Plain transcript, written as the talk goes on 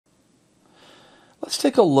let's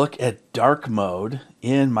take a look at dark mode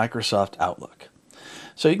in Microsoft Outlook.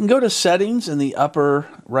 So you can go to settings in the upper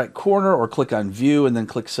right corner or click on view and then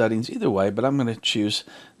click settings, either way, but I'm going to choose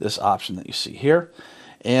this option that you see here.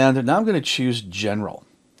 And now I'm going to choose general.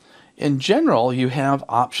 In general, you have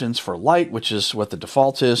options for light, which is what the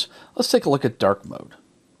default is. Let's take a look at dark mode.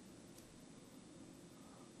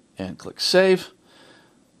 And click save.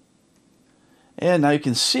 And now you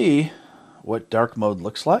can see what dark mode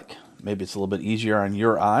looks like. Maybe it's a little bit easier on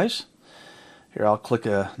your eyes. Here, I'll click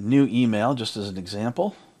a new email just as an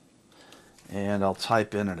example. And I'll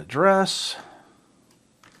type in an address.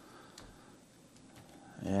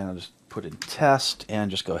 And I'll just put in test and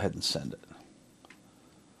just go ahead and send it.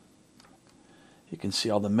 You can see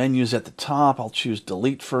all the menus at the top. I'll choose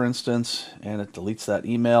delete, for instance, and it deletes that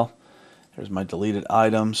email. Here's my deleted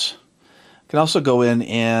items. I can also go in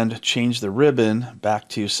and change the ribbon back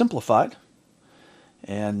to simplified.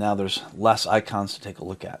 And now there's less icons to take a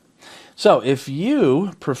look at. So if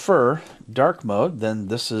you prefer dark mode, then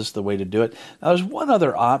this is the way to do it. Now there's one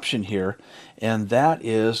other option here, and that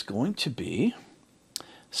is going to be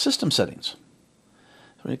system settings.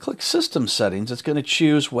 When you click system settings, it's going to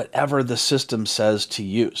choose whatever the system says to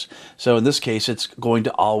use. So in this case, it's going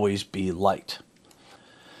to always be light.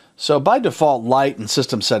 So by default, light and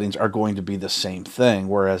system settings are going to be the same thing,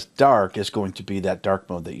 whereas dark is going to be that dark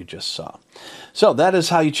mode that you just saw. So that is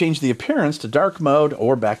how you change the appearance to dark mode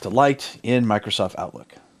or back to light in Microsoft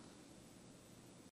Outlook.